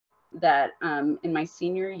that in my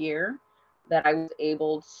senior year that I was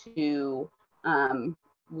able to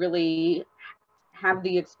really have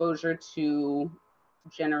the exposure to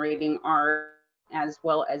generating art as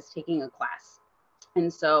well as taking a class.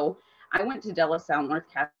 And so I went to De La Salle North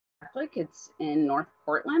Catholic. It's in North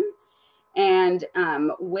Portland. And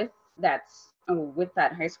with that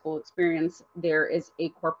high school experience, there is a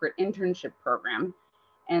corporate internship program.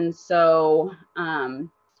 And so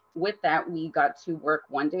with that, we got to work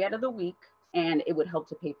one day out of the week, and it would help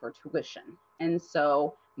to pay for tuition. And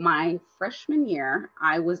so my freshman year,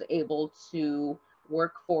 I was able to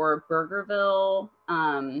work for Burgerville's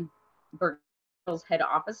head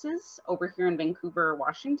offices over here in Vancouver,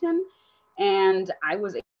 Washington. And I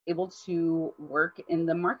was able to work in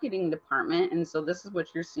the marketing department. And so this is what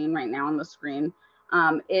you're seeing right now on the screen.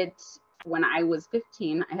 When I was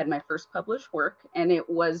 15, I had my first published work, and it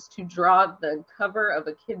was to draw the cover of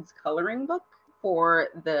a kid's coloring book for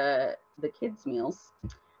the kids' meals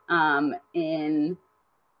at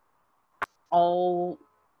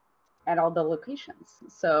all the locations.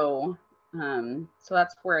 So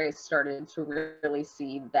that's where I started to really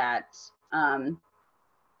see that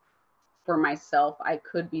for myself, I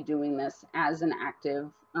could be doing this as an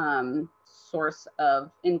active source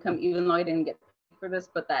of income, even though I didn't get paid for this,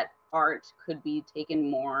 but that art could be taken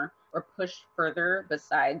more or pushed further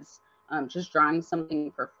besides just drawing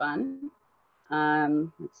something for fun.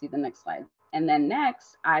 Let's see the next slide. And then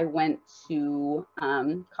next, I went to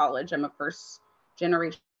college. I'm a first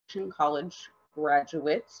generation college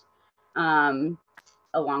graduate, along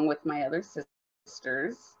with my other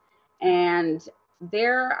sisters. And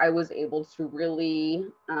there I was able to really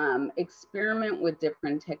experiment with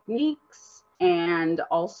different techniques and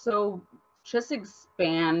also just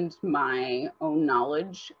expand my own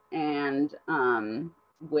knowledge and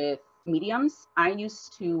with mediums. I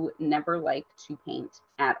used to never like to paint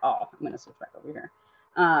at all. I'm going to switch back over here.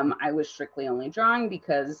 I was strictly only drawing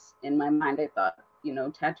because in my mind I thought, you know,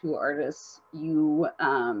 tattoo artists, you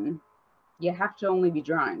have to only be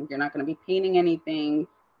drawing. You're not going to be painting anything.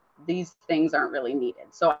 These things aren't really needed.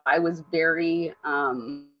 So I was very, I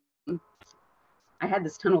had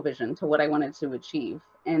this tunnel vision to what I wanted to achieve.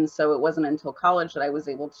 And so it wasn't until college that I was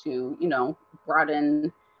able to, you know,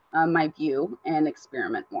 broaden my view and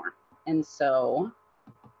experiment more. And so,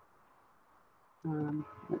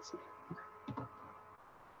 let's see.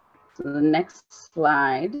 So the next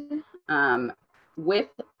slide,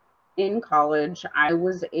 in college, I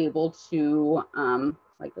was able to,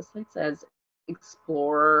 like the slide says,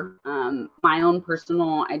 explore my own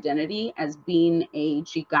personal identity as being a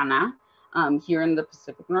Chicana here in the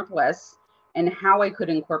Pacific Northwest, and how I could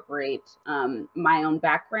incorporate my own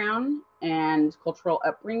background and cultural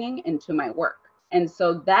upbringing into my work. And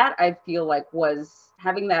so that I feel like was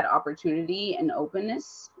having that opportunity and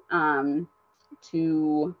openness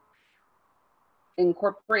to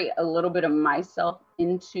incorporate a little bit of myself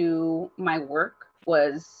into my work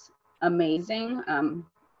was amazing.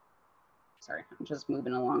 Sorry, I'm just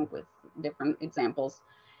moving along with different examples.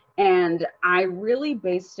 And I really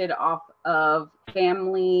based it off of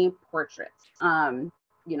family portraits. You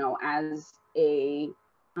know, as a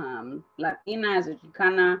Latina, as a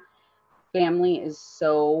Chicana, family is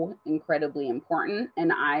so incredibly important.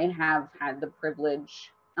 And I have had the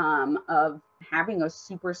privilege of having a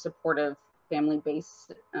super supportive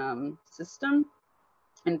family-based system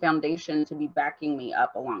and foundation to be backing me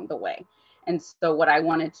up along the way. And so what I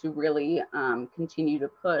wanted to really continue to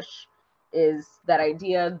push is that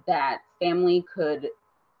idea that family could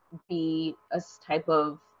be a type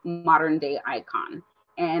of modern day icon,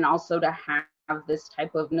 and also to have this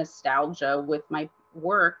type of nostalgia with my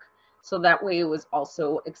work, so that way it was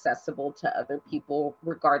also accessible to other people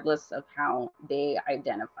regardless of how they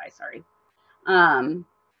identify. Sorry. Oh,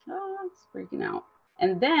 it's freaking out.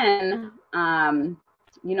 And then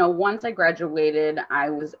you know, once I graduated, I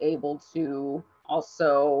was able to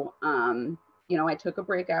also you know, I took a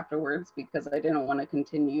break afterwards because I didn't want to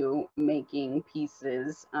continue making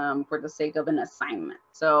pieces for the sake of an assignment.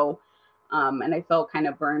 So, and I felt kind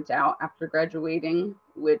of burnt out after graduating,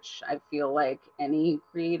 which I feel like any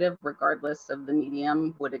creative, regardless of the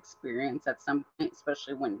medium, would experience at some point,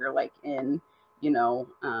 especially when you're like in, you know,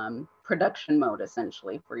 production mode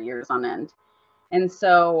essentially for years on end. And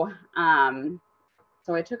so,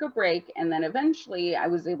 so I took a break, and then eventually I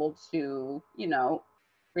was able to, you know,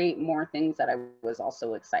 create more things that I was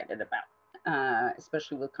also excited about,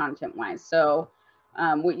 especially with content wise. So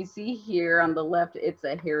what you see here on the left, it's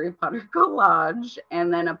a Harry Potter collage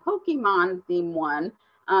and then a Pokemon theme one.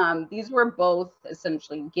 These were both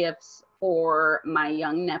essentially gifts for my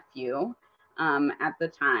young nephew at the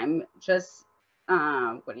time, just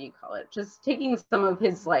what do you call it? Just taking some of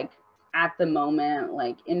his like at the moment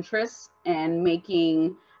like interests and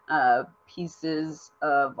making pieces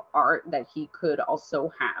of art that he could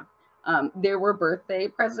also have. There were birthday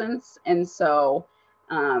presents, and so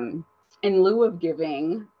in lieu of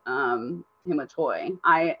giving him a toy,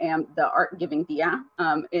 I am the art giving tia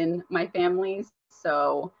in my family.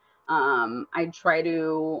 So I've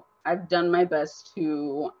done my best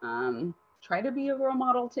to try to be a role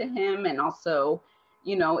model to him, and also,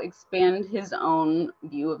 you know, expand his own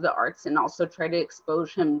view of the arts, and also try to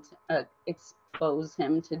expose him to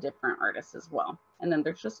different artists as well. And then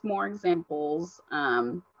there's just more examples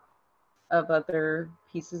of other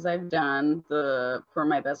pieces I've done for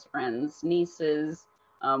my best friend's nieces.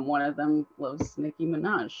 One of them loves Nicki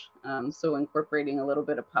Minaj, so incorporating a little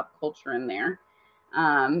bit of pop culture in there.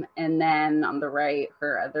 And then on the right,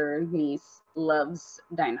 her other niece loves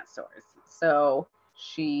dinosaurs, so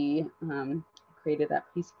she created that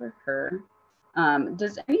piece for her.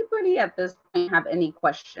 Does anybody at this point have any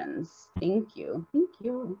questions? Thank you. Thank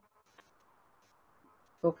you.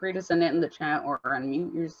 Feel free to send it in the chat or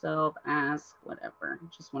unmute yourself, ask, whatever.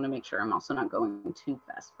 Just want to make sure I'm also not going too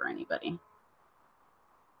fast for anybody.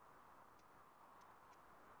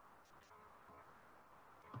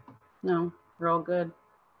 No, we're all good.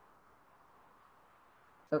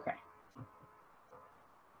 Okay.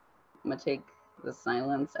 I'm gonna take the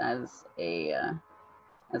silence as a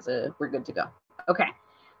we're good to go. Okay.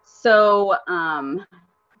 So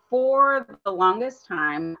for the longest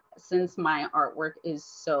time, since my artwork is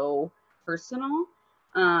so personal,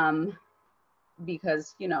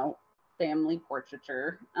 because, you know, family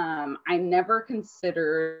portraiture, I never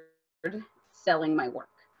considered selling my work,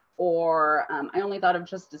 or I only thought of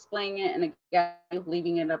just displaying it, and again,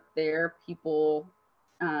 leaving it up there. People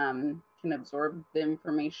can absorb the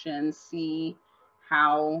information, see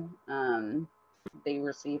how they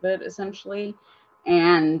receive it essentially,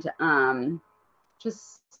 and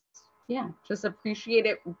just appreciate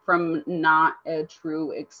it from not a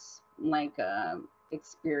true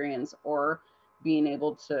experience or being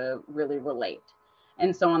able to really relate.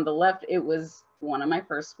 And so on the left, it was one of my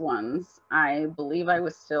first ones. I believe I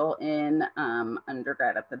was still in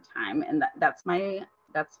undergrad at the time, and that's my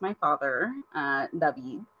father,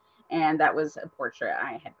 David, and that was a portrait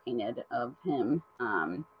I had painted of him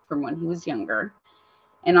from when he was younger.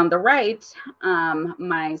 And on the right,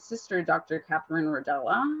 my sister, Dr. Catherine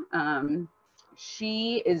Rodella,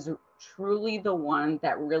 she is truly the one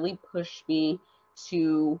that really pushed me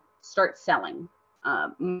to start selling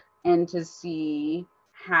and to see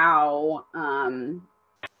how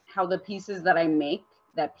the pieces that I make,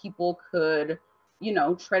 that people could, you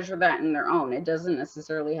know, treasure that in their own. It doesn't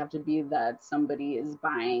necessarily have to be that somebody is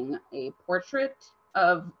buying a portrait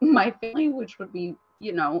of my family, which would be,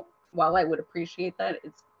 you know, while I would appreciate that,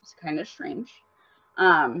 it's kind of strange.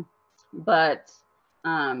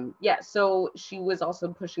 Yeah, so she was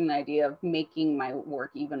also pushing the idea of making my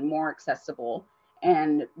work even more accessible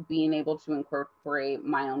and being able to incorporate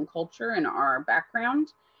my own culture and our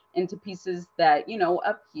background into pieces that, you know,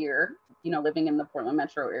 up here, you know, living in the Portland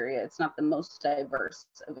metro area, it's not the most diverse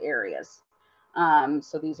of areas.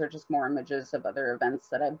 So these are just more images of other events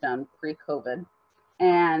that I've done pre-COVID.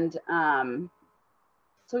 And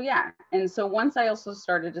so yeah, and so once I also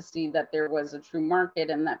started to see that there was a true market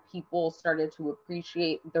and that people started to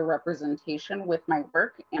appreciate the representation with my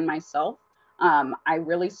work and myself, I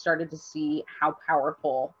really started to see how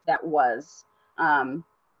powerful that was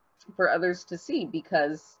for others to see,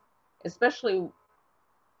 because especially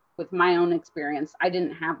with my own experience, I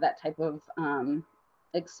didn't have that type of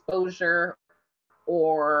exposure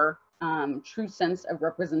or true sense of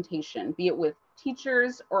representation, be it with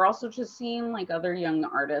teachers or also just seeing like other young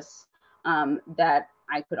artists that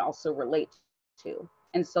I could also relate to.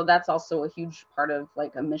 And so that's also a huge part of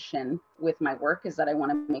like a mission with my work, is that I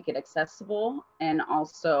want to make it accessible and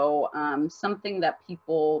also something that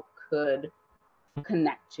people could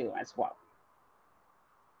connect to as well.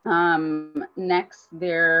 Next,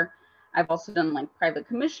 I've also done like private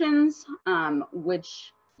commissions,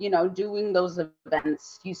 which, you know, doing those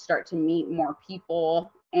events, you start to meet more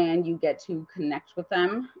people and you get to connect with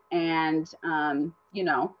them. And, you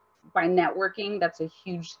know, by networking, that's a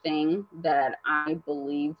huge thing that I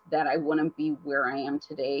believe that I wouldn't be where I am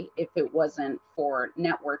today if it wasn't for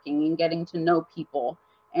networking and getting to know people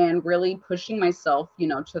and really pushing myself, you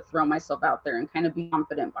know, to throw myself out there and kind of be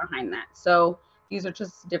confident behind that. So these are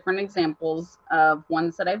just different examples of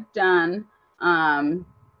ones that I've done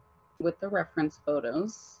with the reference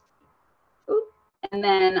photos. Ooh. And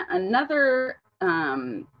then another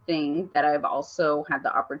thing that I've also had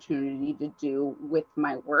the opportunity to do with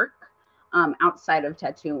my work outside of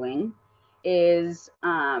tattooing is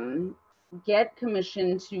get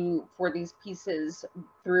commission for these pieces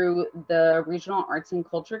through the Regional Arts and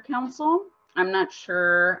Culture Council. I'm not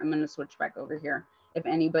sure, I'm going to switch back over here, if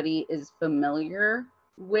anybody is familiar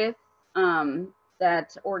with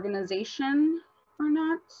that organization or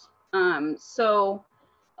not. So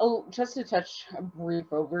just to touch a brief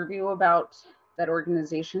overview about that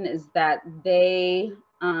organization is that they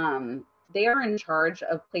are in charge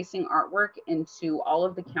of placing artwork into all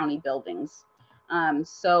of the county buildings.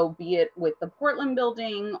 So be it with the Portland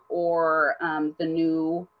building or the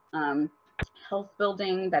new health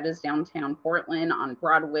building that is downtown Portland on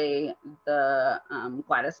Broadway, the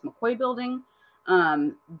Gladys McCoy building,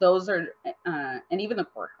 those are, and even the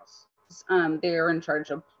courthouse, they are in charge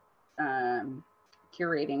of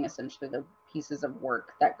curating essentially the pieces of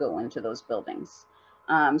work that go into those buildings.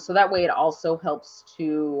 So that way it also helps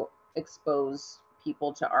to expose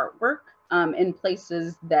people to artwork in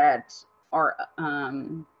places that are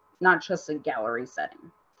not just a gallery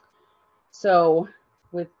setting. So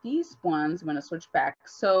with these ones, I'm going to switch back.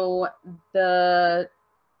 So the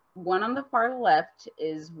one on the far left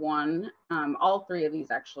is one, all three of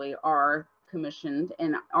these actually are commissioned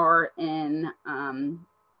and are in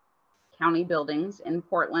county buildings in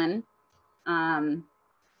Portland.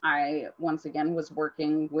 I once again was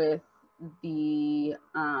working with the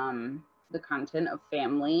content of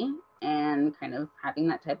family and kind of having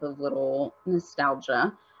that type of little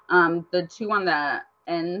nostalgia. The two on the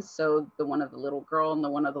end, so the one of the little girl and the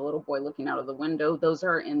one of the little boy looking out of the window, those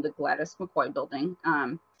are in the Gladys McCoy building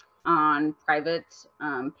on private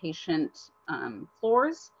patient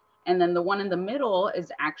floors. And then the one in the middle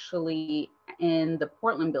is actually in the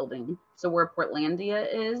Portland building. So where Portlandia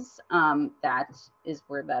is, that is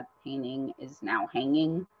where that painting is now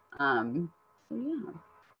hanging. So yeah.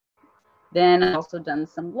 Then I've also done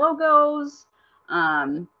some logos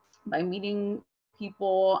by meeting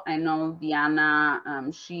people. I know Diana,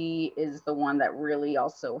 she is the one that really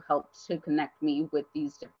also helped to connect me with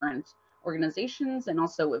these different organizations and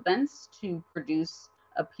also events to produce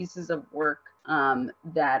pieces of work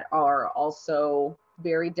that are also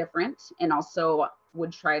very different and also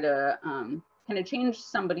would try to kind of change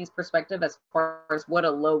somebody's perspective as far as what a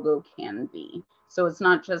logo can be. So it's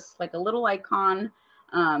not just like a little icon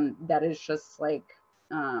that is just like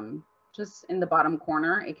just in the bottom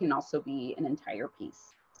corner. It can also be an entire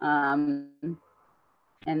piece. And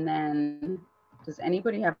then does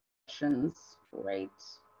anybody have questions right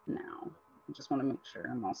now? I just want to make sure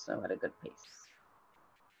I'm also at a good pace.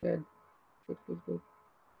 Good.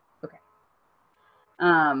 Okay.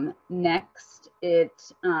 Next,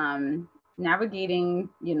 navigating,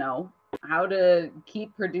 you know, how to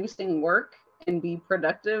keep producing work and be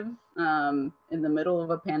productive in the middle of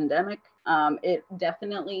a pandemic. It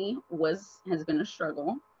definitely has been a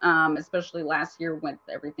struggle, especially last year with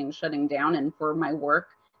everything shutting down. And for my work,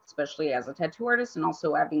 especially as a tattoo artist and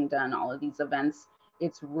also having done all of these events,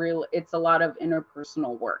 it's a lot of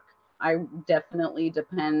interpersonal work. I definitely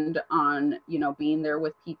depend on, you know, being there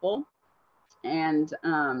with people and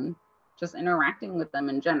just interacting with them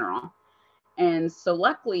in general. And so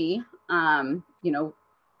luckily, you know,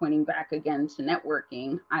 pointing back again to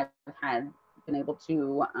networking, I've been able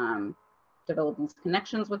to develop these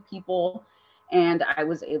connections with people. And I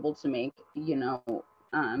was able to make, you know,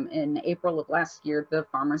 in April of last year, the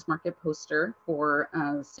farmers market poster for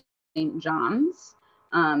St. John's.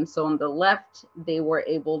 So on the left, they were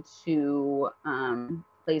able to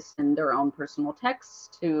place in their own personal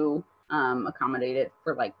text to accommodate it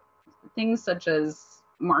for like things such as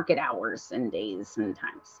market hours and days and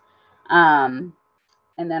times.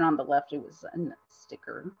 And then on the left, it was a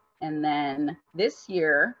sticker. And then this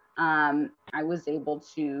year, I was able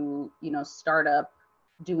to, you know, start up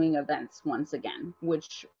doing events once again,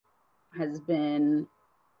 which has been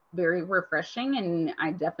very refreshing, and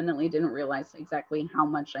I definitely didn't realize exactly how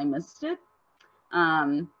much I missed it.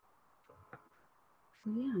 Yeah.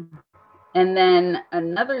 And then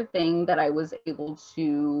another thing that I was able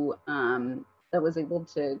to come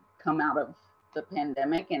out of the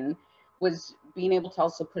pandemic and was being able to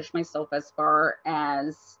also push myself as far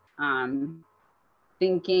as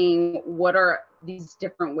thinking, what are these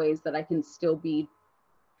different ways that I can still be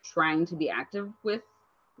trying to be active with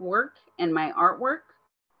work and my artwork?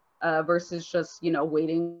 Versus just, you know,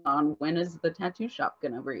 waiting on when is the tattoo shop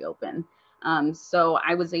going to reopen. So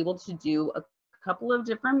I was able to do a couple of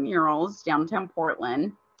different murals downtown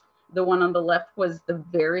Portland. The one on the left was the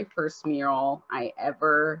very first mural I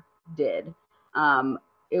ever did.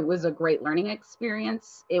 It was a great learning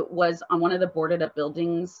experience. It was on one of the boarded up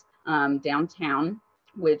buildings downtown,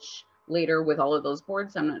 which later with all of those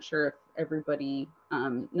boards. I'm not sure if everybody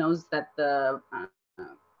knows that the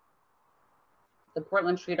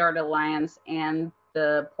Portland Street Art Alliance and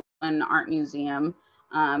the Portland Art Museum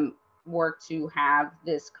work to have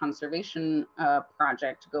this conservation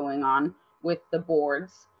project going on with the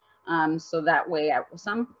boards. So that way at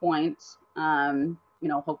some point, you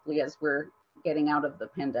know, hopefully as we're getting out of the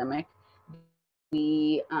pandemic,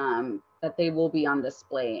 that they will be on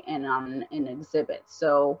display and on an exhibit.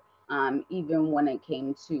 So even when it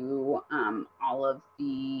came to all of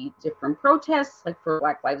the different protests, like for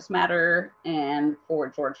Black Lives Matter and for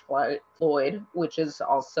George Floyd, which is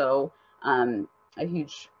also a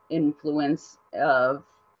huge influence of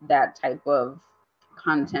that type of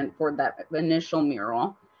content for that initial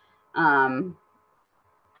mural.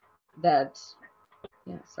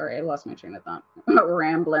 Sorry, I lost my train of thought.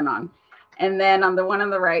 Rambling on. And then on the one on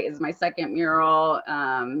the right is my second mural.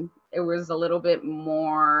 It was a little bit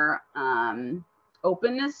more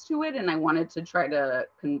openness to it, and I wanted to try to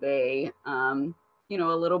convey, you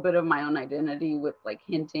know, a little bit of my own identity with like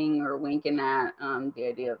hinting or winking at the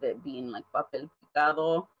idea of it being like papel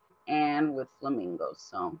picado and with flamingos.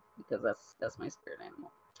 So because that's my spirit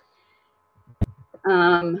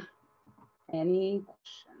animal. Any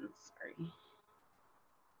questions? Sorry.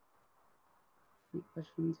 Any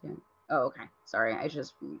questions yet? Oh, okay. Sorry, I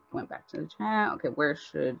just went back to the chat. Okay, where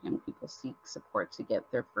should young people seek support to get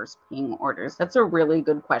their first paying orders? That's a really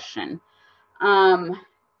good question.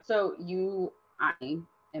 So I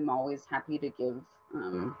am always happy to give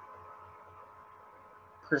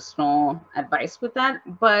personal advice with that,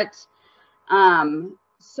 but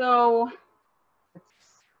so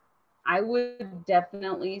I would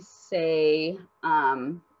definitely say,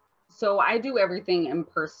 so I do everything in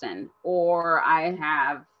person, or I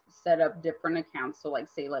have set up different accounts. So like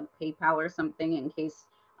say like PayPal or something, in case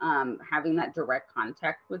having that direct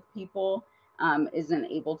contact with people isn't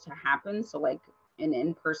able to happen. So like an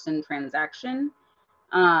in-person transaction,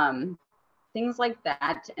 things like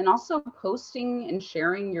that. And also posting and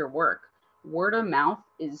sharing your work. Word of mouth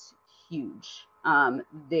is huge.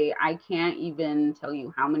 I can't even tell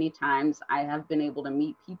you how many times I have been able to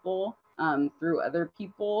meet people through other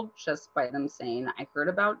people just by them saying, I heard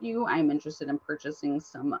about you, I'm interested in purchasing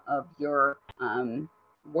some of your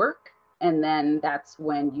work. And then that's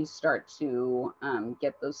when you start to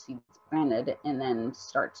get those seeds planted and then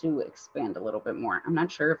start to expand a little bit more. I'm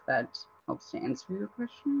not sure if that helps to answer your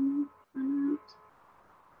question or not.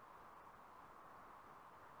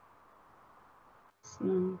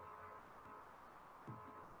 So,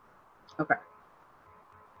 okay.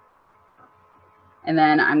 And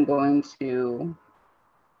then I'm going to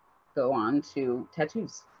go on to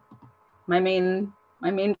tattoos. My main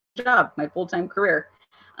job, my full-time career.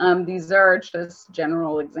 These are just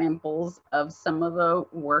general examples of some of the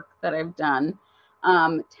work that I've done.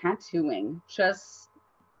 Tattooing, just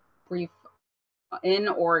brief, in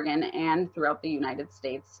Oregon and throughout the United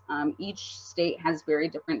States. Each state has very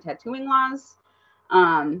different tattooing laws.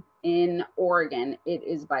 In Oregon, it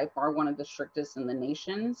is by far one of the strictest in the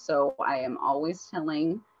nation. So I am always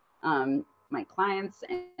telling my clients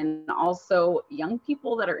and also young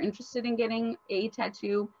people that are interested in getting a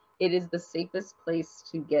tattoo, it is the safest place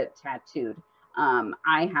to get tattooed.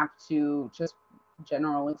 I have to, just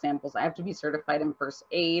general examples, I have to be certified in first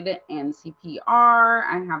aid and CPR.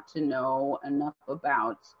 I have to know enough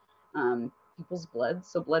about people's blood,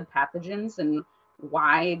 so blood pathogens, and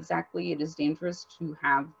why exactly it is dangerous to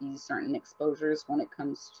have these certain exposures when it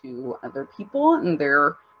comes to other people and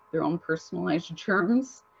their own personalized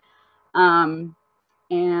germs. And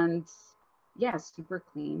yeah, super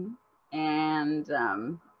clean. And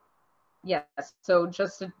yes, so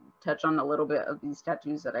just to touch on a little bit of these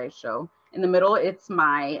tattoos that I show. In the middle, it's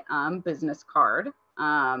my business card.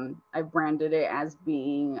 I branded it as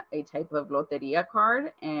being a type of loteria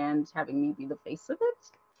card and having me be the face of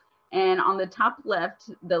it. And on the top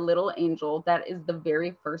left, the little angel, that is the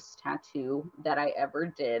very first tattoo that I ever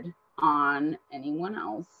did on anyone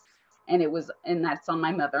else. And that's on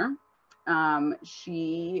my mother.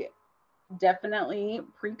 She definitely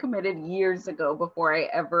pre-committed years ago before I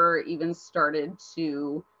ever even started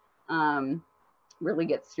to really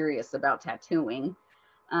get serious about tattooing.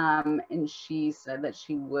 And she said that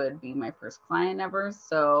she would be my first client ever.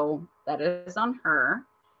 So that is on her.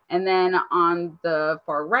 And then on the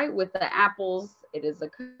far right with the apples, it is a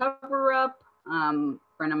cover up. Friend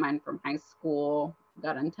of mine from high school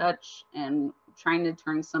got in touch and trying to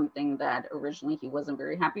turn something that originally he wasn't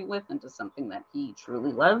very happy with into something that he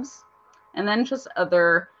truly loves. And then just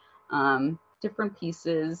other different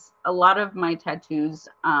pieces. A lot of my tattoos,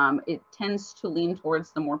 it tends to lean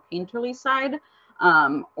towards the more painterly side.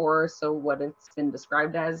 or so what it's been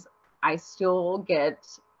described as. I still get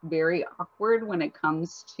very awkward when it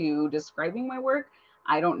comes to describing my work.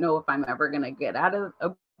 I don't know if I'm ever going to get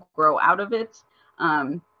grow out of it,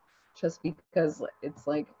 just because it's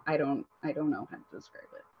like I don't know how to describe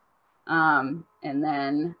it. And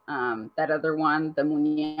then that other one, the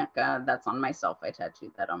muñeca, that's on myself. I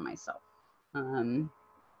tattooed that on myself.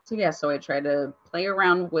 So yeah, so I try to play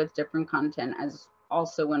around with different content as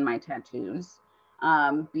also in my tattoos,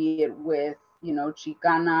 be it with, you know,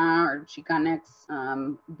 Chicana or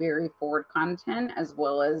Chicanx, very forward content, as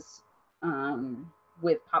well as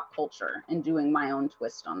with pop culture and doing my own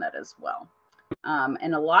twist on that as well.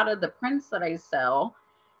 And a lot of the prints that I sell,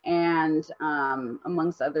 and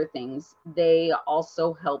amongst other things, they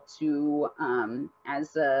also help to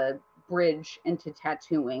as a bridge into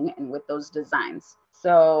tattooing and with those designs.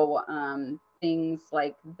 So things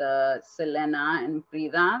like the Selena and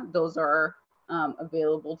Frida, those are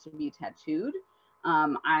available to be tattooed.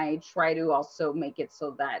 I try to also make it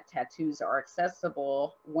so that tattoos are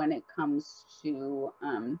accessible when it comes to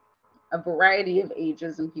a variety of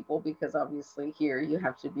ages and people, because obviously here you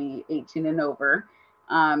have to be 18 and over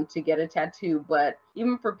to get a tattoo. But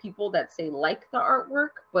even for people that say like the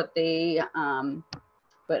artwork, but they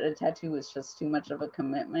but a tattoo is just too much of a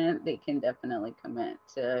commitment, they can definitely commit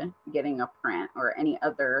to getting a print or any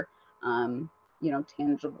other you know,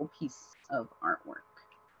 tangible piece of artwork.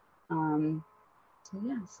 So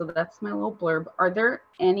yeah, so that's my little blurb. Are there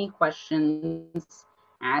any questions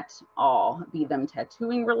at all, be them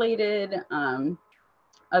tattooing related,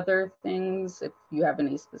 other things, if you have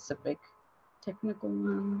any specific technical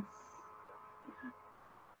ones? I'm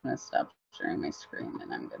gonna stop sharing my screen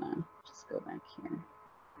and I'm gonna just go back here.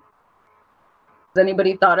 Has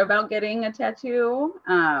anybody thought about getting a tattoo?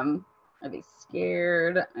 Are they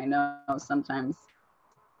scared? I know sometimes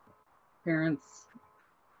parents,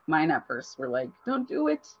 mine at first were like, don't do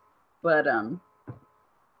it, but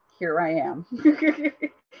here I am.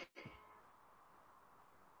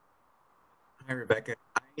 Hi, Rebecca.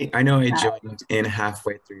 I know I joined in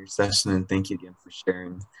halfway through your session, and thank you again for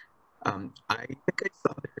sharing. I think I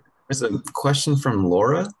saw there was a question from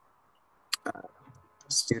Laura.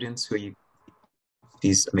 Students who you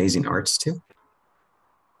these amazing arts to?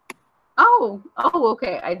 Oh,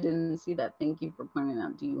 okay. I didn't see that. Thank you for pointing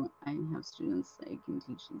out. I have students that can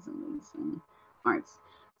teach these amazing arts?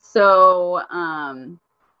 So,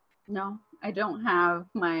 no, I don't have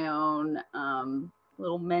my own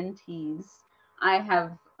little mentees. I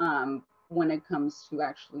have, when it comes to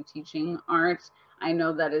actually teaching art, I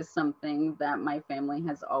know that is something that my family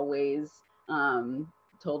has always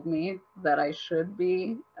told me that I should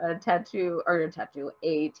be a teacher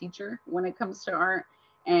when it comes to art.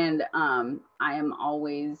 And I am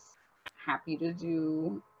always happy to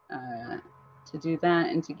do that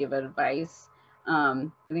and to give advice. I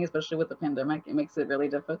think especially with the pandemic, it makes it really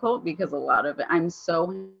difficult because a lot of it, I'm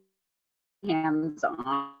so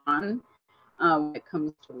hands-on when it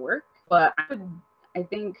comes to work. But I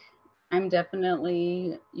think I'm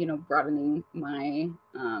definitely, you know, broadening my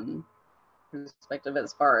perspective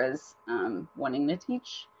as far as wanting to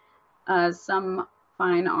teach some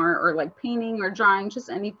fine art or like painting or drawing, just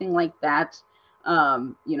anything like that.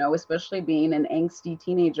 You know, especially being an angsty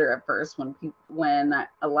teenager at first, when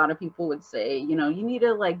a lot of people would say, you know, you need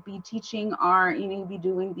to like be teaching art, you need to be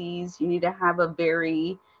doing these, you need to have a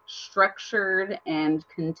very structured and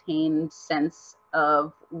contained sense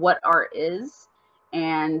of what art is.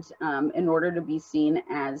 And in order to be seen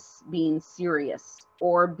as being serious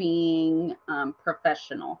or being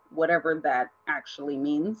professional, whatever that actually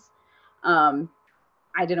means,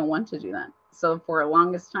 I didn't want to do that. So for the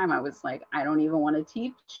longest time, I was like, I don't even want to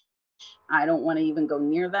teach. I don't want to even go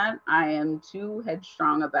near that. I am too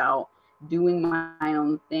headstrong about doing my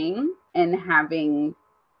own thing and having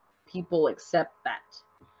people accept that.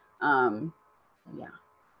 Yeah.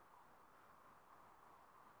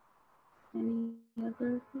 Any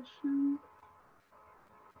other questions?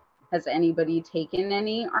 Has anybody taken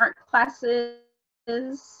any art classes?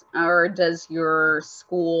 Or does your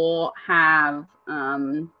school have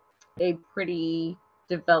a pretty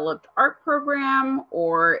developed art program,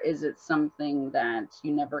 or is it something that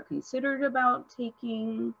you never considered about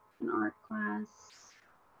taking an art class?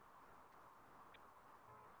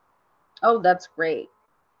 Oh, that's great.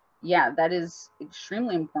 Yeah, that is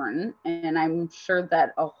extremely important. And I'm sure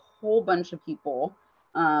that a whole bunch of people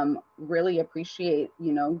really appreciate,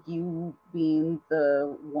 you know, you being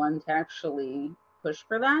the one to actually push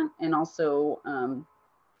for that and also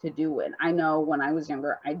to do it. I know when I was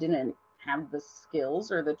younger, I didn't have the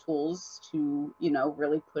skills or the tools to, you know,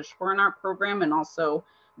 really push for an art program and also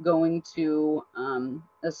going to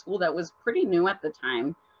a school that was pretty new at the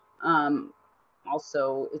time.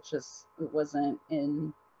 Also, it wasn't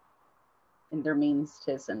in their means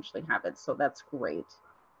to essentially have it. So that's great.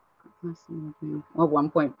 A 1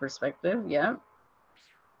 point perspective, yeah.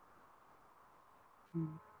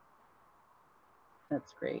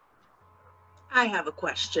 That's great. I have a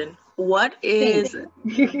question. What is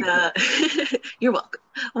you're welcome.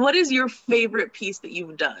 What is your favorite piece that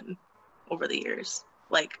you've done over the years?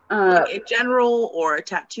 Like in general or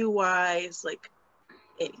tattoo wise, like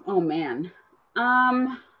anything. Oh man.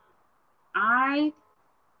 I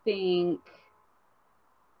think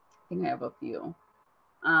I have a few.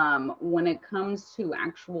 When it comes to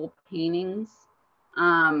actual paintings,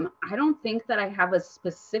 I don't think that I have a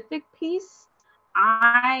specific piece.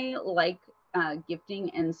 I like gifting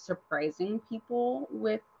and surprising people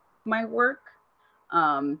with my work,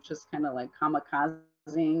 just kind of like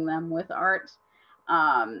kamikazing them with art.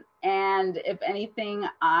 And if anything,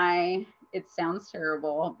 it sounds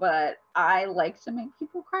terrible, but I like to make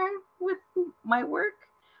people cry with my work.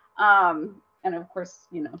 And of course,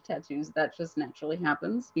 you know, tattoos, that just naturally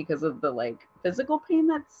happens because of the like physical pain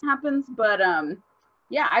that happens. But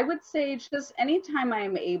yeah, I would say just anytime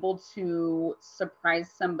I'm able to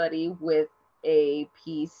surprise somebody with a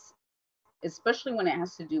piece, especially when it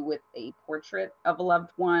has to do with a portrait of a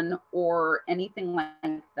loved one or anything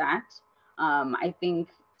like that, I think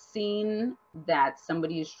seeing that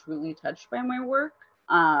somebody is truly touched by my work,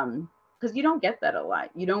 because you don't get that a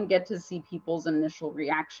lot. You don't get to see people's initial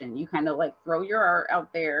reaction. You kind of like throw your art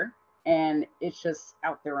out there and it's just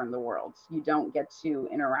out there in the world. You don't get to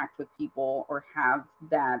interact with people or have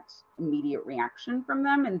that immediate reaction from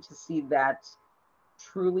them, and to see that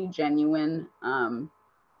truly genuine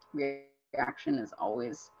reaction is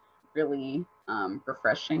always really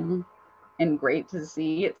refreshing and great to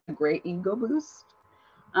see. It's a great ego boost.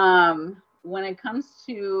 When it comes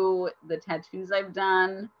to the tattoos I've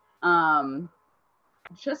done,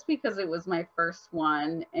 just because it was my first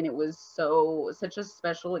one and it was such a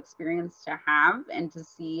special experience to have, and to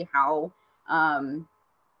see how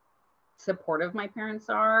supportive my parents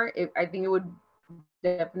are, I think it would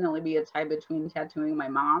definitely be a tie between tattooing my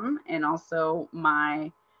mom and also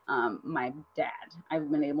my dad.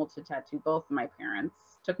 I've been able to tattoo both my parents.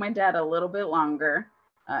 Took my dad a little bit longer.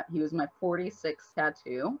 He was my 46th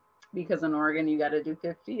tattoo, because in Oregon you got to do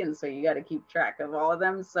 50, and so you got to keep track of all of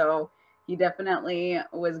them. So he definitely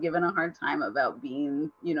was given a hard time about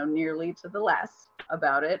being, you know, nearly to the last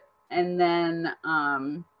about it. And then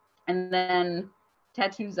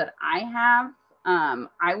tattoos that I have,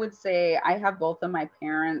 I would say I have both of my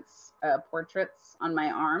parents' portraits on my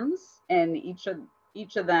arms, and each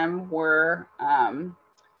of them were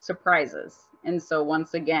surprises. And so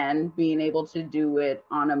once again, being able to do it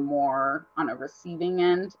on a receiving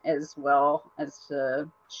end, as well as to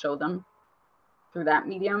show them through that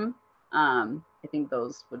medium, I think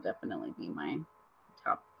those would definitely be my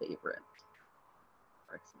top favorite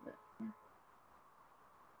parts of it. Yeah.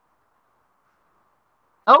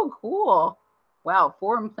 Oh, cool. Wow,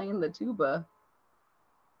 Forum playing the tuba.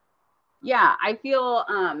 Yeah, I feel,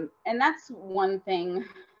 and that's one thing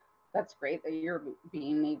that's great, that you're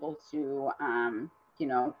being able to, you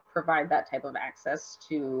know, provide that type of access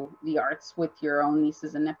to the arts with your own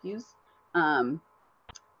nieces and nephews. I'm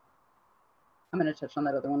going to touch on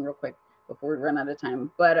that other one real quick before we run out of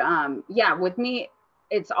time. But yeah, with me,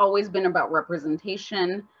 it's always been about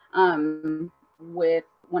representation when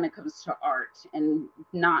it comes to art, and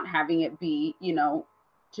not having it be, you know,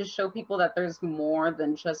 to show people that there's more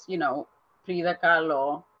than just, you know, Frida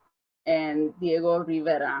Kahlo and Diego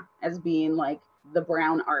Rivera as being like the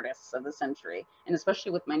brown artists of the century. And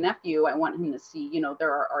especially with my nephew, I want him to see, you know,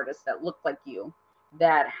 there are artists that look like you,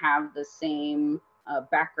 that have the same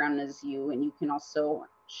background as you, and you can also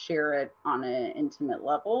share it on an intimate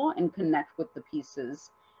level and connect with the pieces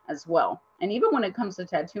as well. And even when it comes to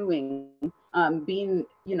tattooing, being,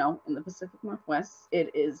 you know, in the Pacific Northwest,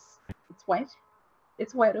 it's white.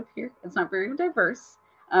 It's white up here. It's not very diverse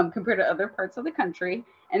compared to other parts of the country.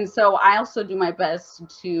 And so I also do my best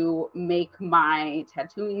to make my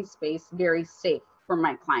tattooing space very safe for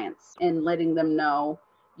my clients, and letting them know,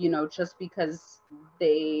 you know, just because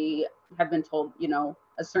they have been told, you know,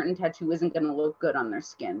 a certain tattoo isn't going to look good on their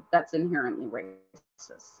skin, that's inherently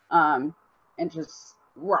racist and just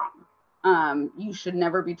wrong. You should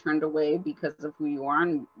never be turned away because of who you are,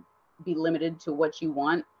 and be limited to what you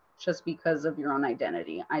want just because of your own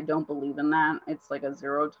identity. I don't believe in that. It's like a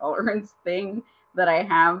zero tolerance thing that I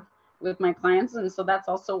have with my clients. And so that's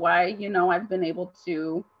also why, you know, I've been able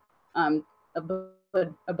to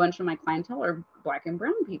a bunch of my clientele are Black and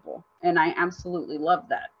brown people, and I absolutely love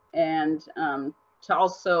that. And to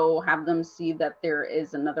also have them see that there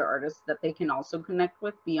is another artist that they can also connect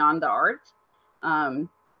with beyond the art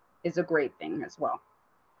is a great thing as well.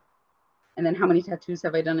 And then how many tattoos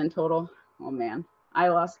have I done in total? Oh man, I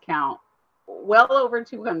lost count. Well over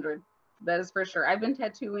 200. That is for sure. I've been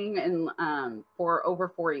tattooing for over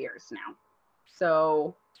 4 years now.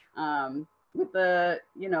 So with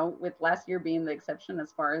with last year being the exception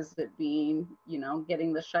as far as it being,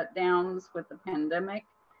 getting the shutdowns with the pandemic,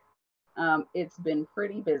 it's been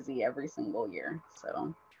pretty busy every single year.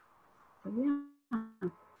 So yeah.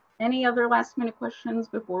 Any other last minute questions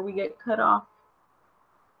before we get cut off?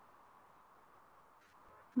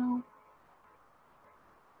 No.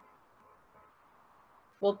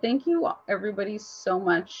 Well, thank you everybody so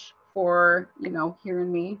much for,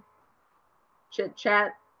 hearing me chit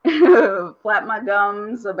chat, flap my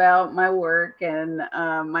gums about my work and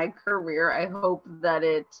my career. I hope that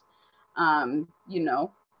it,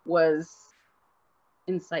 was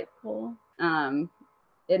insightful.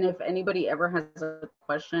 And if anybody ever has a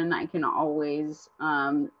question, I can always,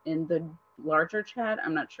 in the larger chat,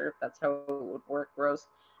 I'm not sure if that's how it would work, Rose,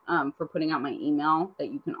 for putting out my email,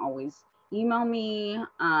 that you can always email me.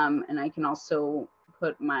 And I can also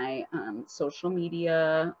put my social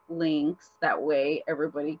media links. That way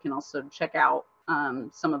everybody can also check out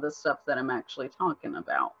some of the stuff that I'm actually talking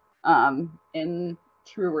about in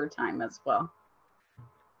truer time as well.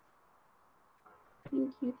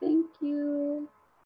 Thank you.